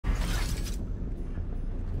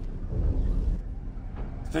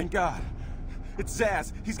Thank God. It's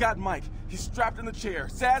Zsasz. He's got Mike. He's strapped in the chair.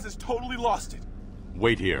 Zsasz has totally lost it.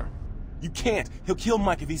 Wait here. You can't. He'll kill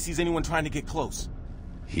Mike if he sees anyone trying to get close.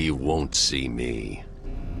 He won't see me.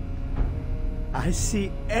 I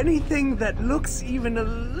see anything that looks even a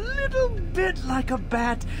little bit like a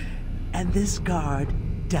bat, and this guard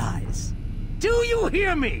dies. Do you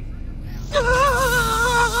hear me? Look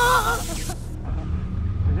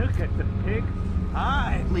at the pig.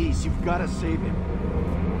 Hi. Please, you've got to save him.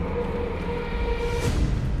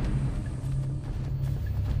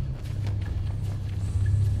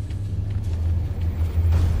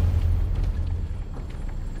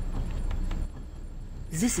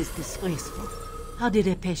 This is disgraceful. How did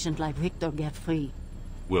a patient like Victor get free?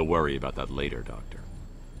 We'll worry about that later, Doctor.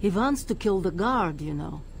 He wants to kill the guard, you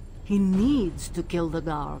know. He needs to kill the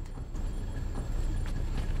guard.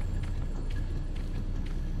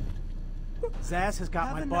 Zsasz has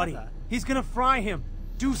got my buddy. He's gonna fry him.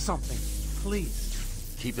 Do something,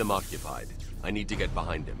 please. Keep him occupied. I need to get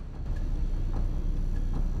behind him.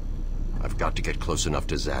 I've got to get close enough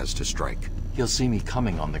to Zsasz to strike. He'll see me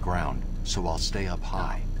coming on the ground, so I'll stay up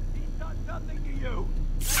high. He's done nothing to you.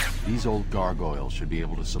 These old gargoyles should be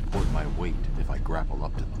able to support my weight if I grapple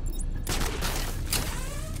up to them.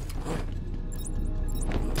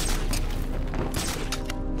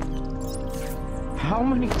 How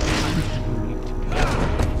many times do you need to be?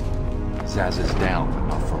 Zsasz is down, but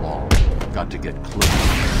not for long. Got to get close.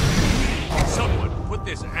 Someone put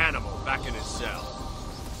this animal back in his cell.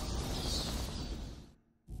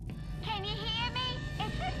 Can you hear me?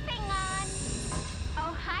 Is this thing on?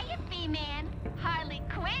 Oh, hiya, B-Man. Harley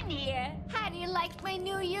Quinn here. How do you like my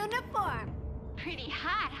new uniform? Pretty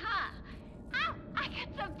hot, huh? Oh, I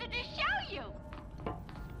got something to show you.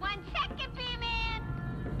 1 second, B-Man.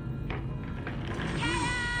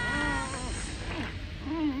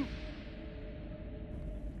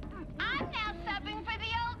 I'm now subbing for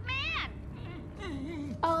the old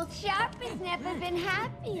man. Old Sharp has never been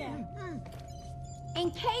happier.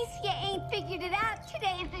 In case you ain't figured it out,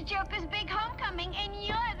 today is the Joker's big homecoming, and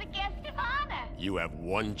you're the guest of honor. You have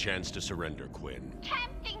one chance to surrender, Quinn.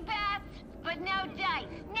 Tempting, Bats, but no dice.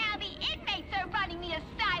 Now the inmates are running the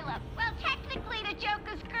asylum. Well, technically the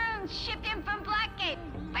Joker's goons shipped in from Blackgate,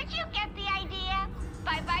 but you get the idea.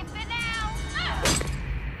 Bye-bye for now.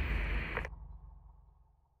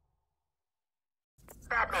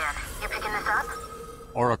 Batman, you picking this up?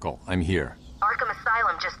 Oracle, I'm here. Arkham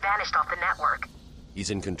Asylum just vanished off the network. He's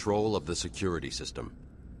in control of the security system.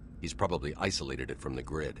 He's probably isolated it from the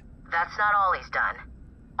grid. That's not all he's done.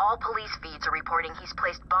 All police feeds are reporting he's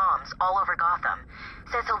placed bombs all over Gotham.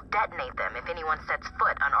 Says he'll detonate them if anyone sets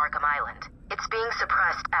foot on Arkham Island. It's being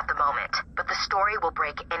suppressed at the moment, but the story will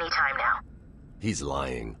break any time now. He's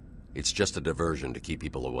lying. It's just a diversion to keep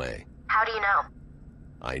people away. How do you know?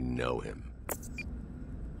 I know him.